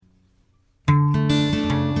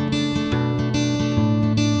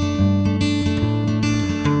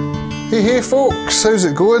Hey folks, how's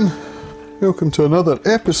it going? Welcome to another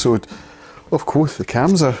episode of Quoth the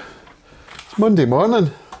Camser. It's Monday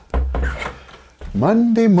morning.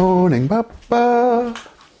 Baba.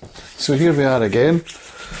 So here we are again.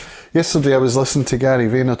 Yesterday I was listening to Gary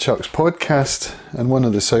Vaynerchuk's podcast, and one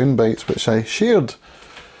of the sound bites which I shared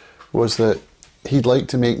was that he'd like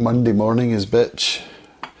to make Monday morning his bitch.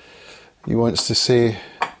 He wants to say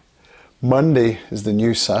Monday is the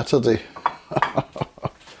new Saturday.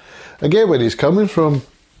 I get where he's coming from.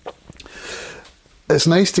 It's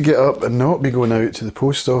nice to get up and not be going out to the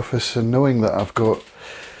post office and knowing that I've got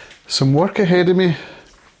some work ahead of me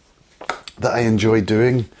that I enjoy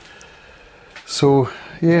doing. So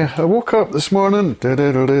yeah, I woke up this morning, kind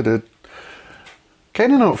of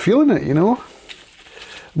not feeling it, you know.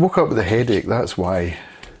 Woke up with a headache, that's why.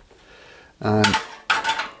 And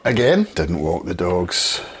again, didn't walk the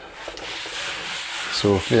dogs.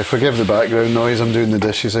 So yeah, forgive the background noise, I'm doing the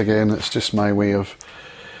dishes again. It's just my way of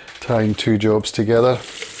tying two jobs together.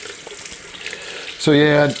 So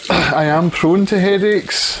yeah, I am prone to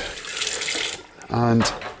headaches, and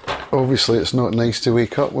obviously it's not nice to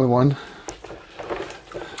wake up with one,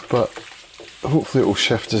 but hopefully it will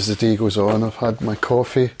shift as the day goes on. I've had my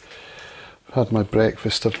coffee, I've had my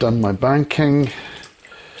breakfast, I've done my banking,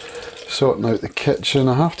 sorting out the kitchen.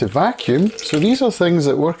 I have to vacuum, so these are things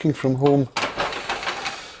that working from home,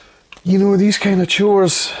 you know, these kind of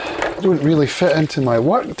chores don't really fit into my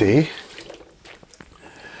work day.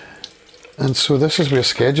 And so this is where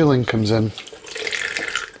scheduling comes in.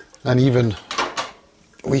 And even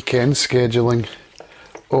weekend scheduling,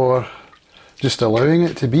 or just allowing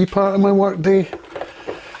it to be part of my work day.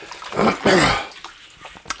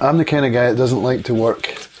 I'm the kind of guy that doesn't like to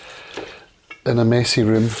work in a messy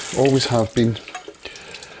room, always have been.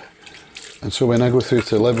 And so when I go through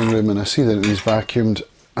to the living room and I see that it needs vacuumed,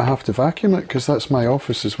 I have to vacuum it because that's my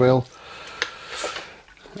office as well.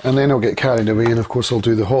 And then I'll get carried away, and of course I'll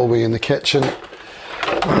do the hallway and the kitchen.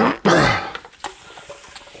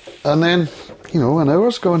 And then, you know, an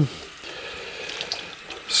hour's gone.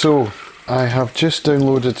 So I have just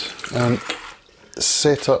downloaded and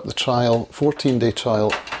set up the trial, 14-day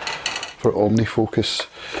trial for OmniFocus.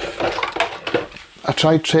 I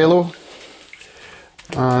tried Trello,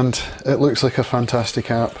 and it looks like a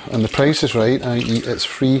fantastic app, and the price is right, i.e. it's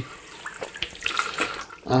free.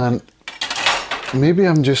 And maybe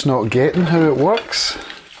I'm just not getting how it works,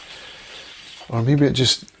 or maybe it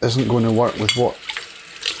just isn't going to work with what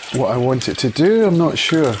I want it to do. I'm not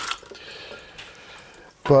sure,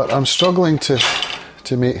 but I'm struggling to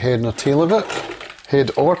make head or tail of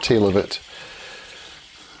it,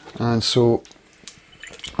 and so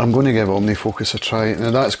I'm going to give OmniFocus a try.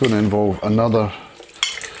 Now that's going to involve another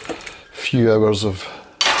few hours of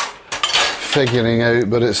figuring out,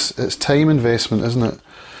 but it's time investment, isn't it?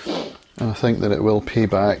 And I think that it will pay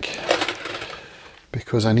back,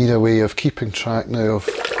 because I need a way of keeping track now of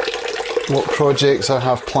what projects I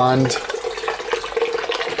have planned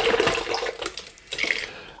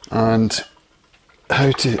and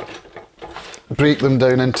how to break them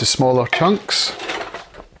down into smaller chunks.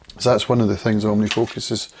 So that's one of the things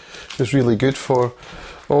OmniFocus is really good for.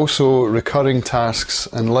 Also recurring tasks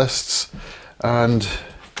and lists, and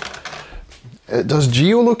it does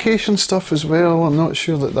geolocation stuff as well. I'm not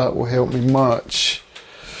sure that will help me much.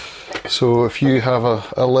 So if you have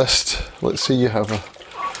a list, let's say you have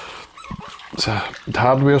it's a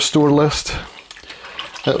hardware store list,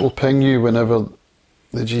 it will ping you whenever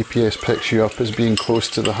the GPS picks you up as being close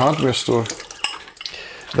to the hardware store.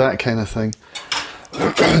 That kind of thing.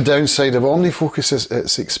 Downside of OmniFocus is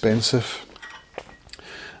it's expensive.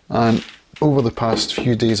 And over the past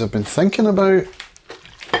few days I've been thinking about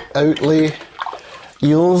outlay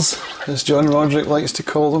eels, as John Roderick likes to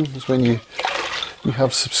call them. It's when you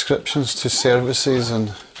have subscriptions to services,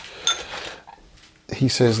 and he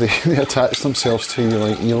says they attach themselves to you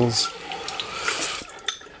like eels.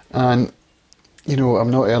 And, you know,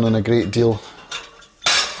 I'm not earning a great deal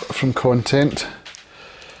from content,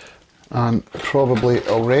 and probably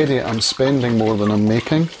already I'm spending more than I'm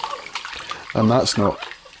making, and that's not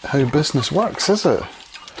how business works, is it?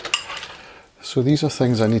 So these are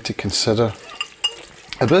things I need to consider.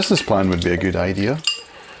 A business plan would be a good idea.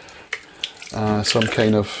 Some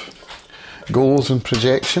kind of goals and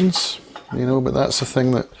projections, you know, but that's the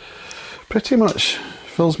thing that pretty much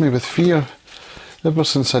fills me with fear. Ever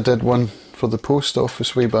since I did one for the post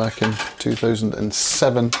office way back in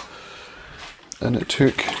 2007, and it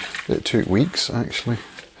took weeks actually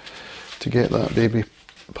to get that baby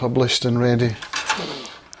published and ready.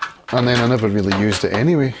 And then I never really used it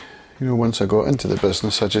anyway. You know, once I got into the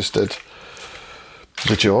business, I just did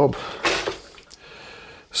the job.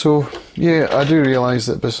 So yeah, I do realise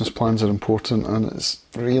that business plans are important, and it's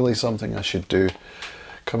really something I should do.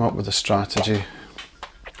 Come up with a strategy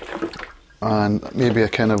and maybe a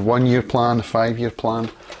kind of 1 year plan, a 5 year plan,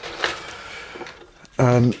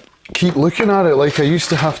 and keep looking at it. Like I used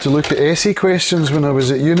to have to look at essay questions when I was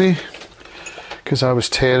at uni because I was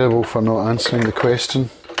terrible for not answering the question.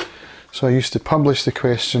 So I used to publish the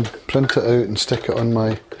question, print it out and stick it on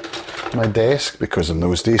my desk, because in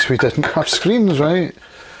those days we didn't have screens, right?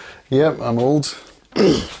 Yep, I'm old.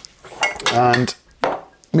 And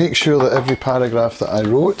make sure that every paragraph that I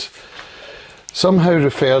wrote somehow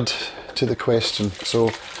referred to the question.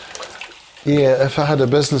 So yeah, if I had a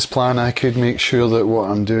business plan, I could make sure that what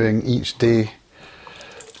I'm doing each day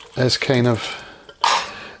is kind of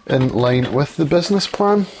in line with the business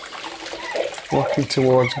plan, working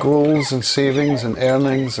towards goals and savings and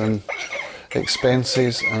earnings and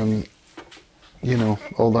expenses and, you know,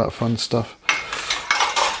 all that fun stuff.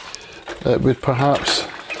 It would perhaps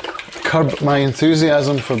curb my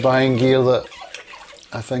enthusiasm for buying gear that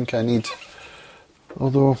I think I need,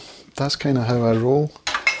 although that's kind of how I roll.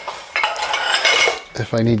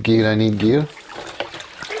 If I need gear, I need gear.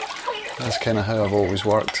 That's kind of how I've always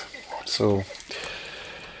worked. So,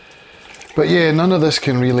 but yeah, none of this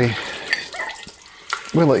can really,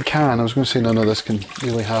 well, it can. I was going to say none of this can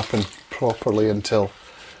really happen properly until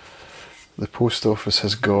the post office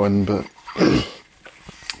has gone, but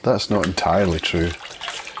that's not entirely true.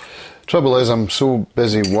 Trouble is, I'm so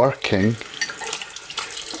busy working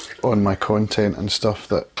on my content and stuff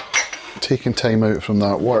that taking time out from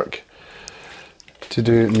that work to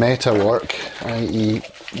do meta work, i.e.,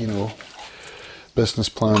 you know, business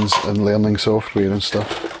plans and learning software and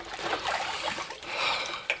stuff.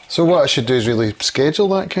 So what I should do is really schedule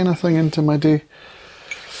that kind of thing into my day.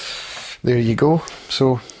 There you go.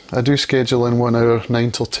 So I do schedule in 1 hour,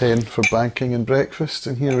 9 till 10 for banking and breakfast,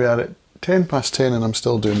 and here we are at 10 past 10 and I'm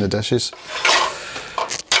still doing the dishes.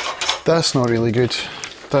 That's not really good.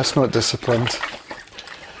 That's not disciplined.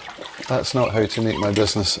 That's not how to make my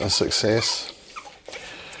business a success.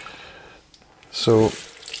 So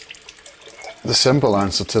the simple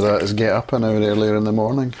answer to that is get up an hour earlier in the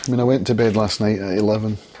morning. I mean, I went to bed last night at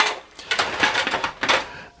 11,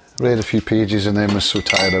 read a few pages and then was so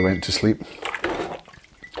tired I went to sleep.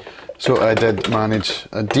 So I did manage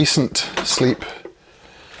a decent sleep.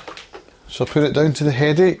 So I put it down to the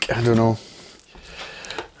headache? I don't know.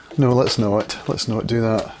 No, let's not do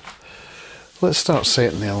that. Let's start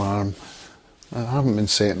setting the alarm. I haven't been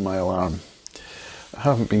setting my alarm. I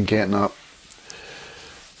haven't been getting up.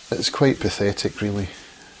 It's quite pathetic, really.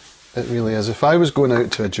 It really is. If I was going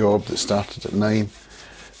out to a job that started at 9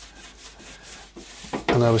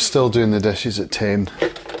 and I was still doing the dishes at 10,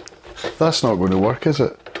 that's not going to work, is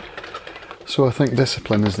it? So I think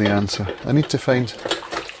discipline is the answer. I need to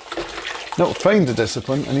not find the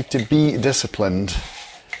discipline, I need to be disciplined.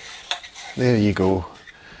 There you go.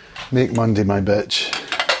 Make Monday my bitch.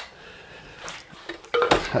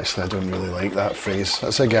 Actually, I don't really like that phrase.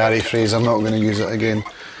 That's a Gary phrase, I'm not going to use it again.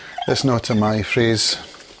 It's not a my phrase.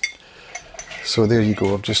 So there you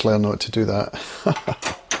go, I've just learned not to do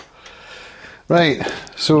that. Right,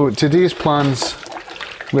 so today's plans,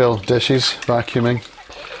 well, dishes, vacuuming,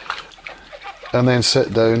 and then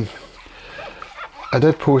sit down. I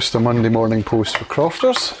did post a Monday morning post for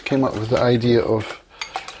Crofters. Came up with the idea of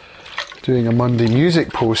doing a Monday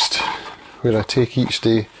music post where I take each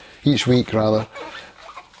week, a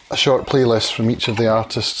short playlist from each of the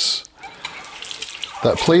artists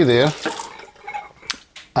that play there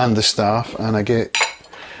and the staff, and I get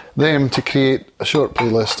them to create a short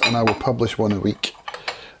playlist and I will publish one a week.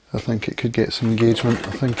 I think it could get some engagement.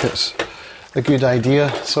 I think it's a good idea,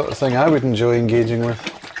 sort of thing I would enjoy engaging with,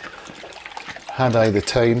 had I the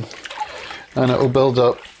time, and it will build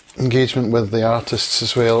up engagement with the artists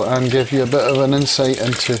as well and give you a bit of an insight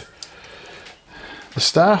into the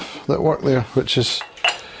staff that work there, which is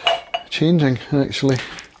changing actually.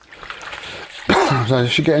 I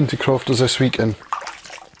should get into Crofters this week and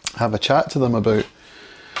have a chat to them about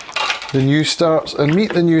the new starts and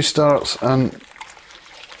meet the new starts and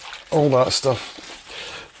all that stuff.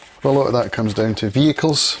 But a lot of that comes down to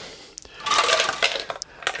vehicles,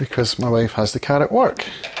 because my wife has the car at work.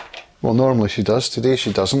 Well, normally she does. Today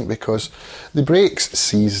she doesn't because the brakes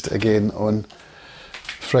seized again on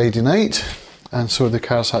Friday night, and so the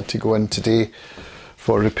car's had to go in today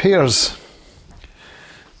for repairs.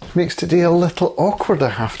 It makes today a little awkward, I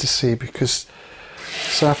have to say, because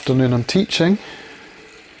this afternoon I'm teaching,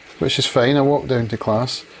 which is fine, I walk down to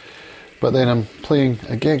class, but then I'm playing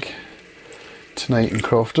a gig tonight in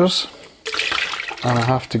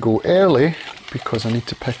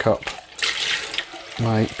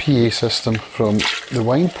my PA system from the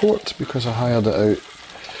wine port because I hired it out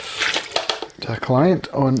to a client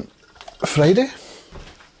on Friday.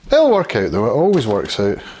 It'll work out though, it always works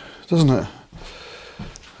out, doesn't it?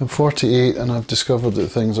 I'm 48 and I've discovered that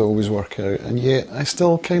things always work out, and yet I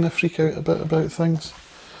still kind of freak out a bit about things,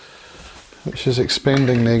 which is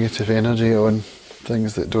expending negative energy on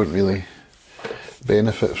things that don't really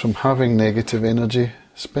benefit from having negative energy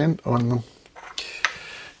spent on them.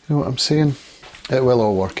 You know what I'm saying? It will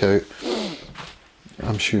all work out.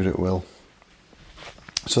 I'm sure it will.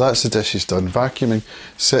 So that's the dishes done. Vacuuming,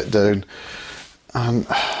 sit down, and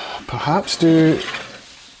perhaps do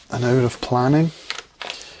an hour of planning.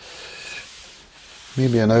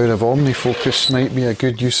 Maybe an hour of OmniFocus might be a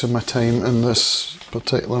good use of my time in this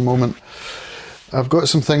particular moment. I've got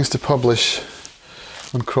some things to publish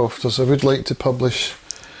on Crofters. I would like to publish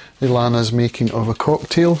Ilana's making of a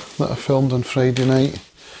cocktail that I filmed on Friday night.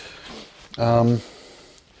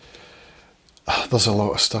 There's a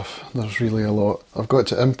lot of stuff. There's really a lot. I've got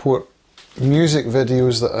to import music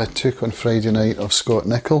videos that I took on Friday night of Scott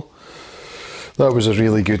Nicol. That was a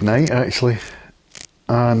really good night actually,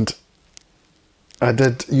 and I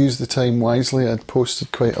did use the time wisely. I'd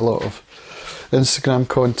posted quite a lot of Instagram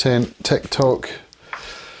content, TikTok,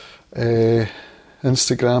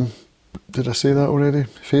 Instagram, did I say that already?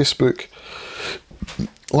 Facebook,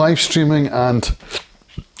 live streaming and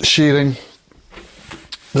sharing.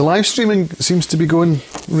 The live streaming seems to be going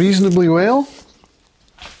reasonably well,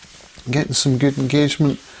 getting some good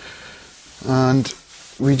engagement, and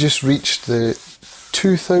we just reached the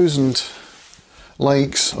 2,000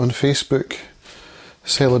 likes on Facebook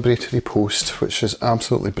celebratory post, which is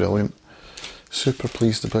absolutely brilliant. Super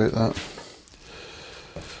pleased about that.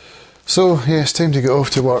 So yeah, it's time to get off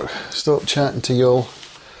to work, stop chatting to y'all,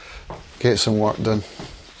 get some work done.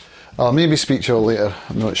 I'll maybe speak to y'all later,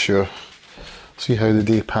 I'm not sure. See how the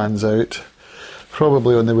day pans out.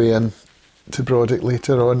 Probably on the way in to Brodick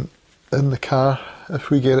later on in the car if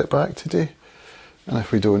we get it back today. And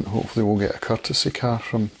if we don't, hopefully we'll get a courtesy car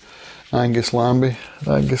from Angus Lambie,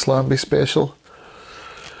 the Angus Lambie special.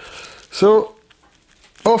 So,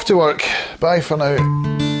 off to work. Bye for now.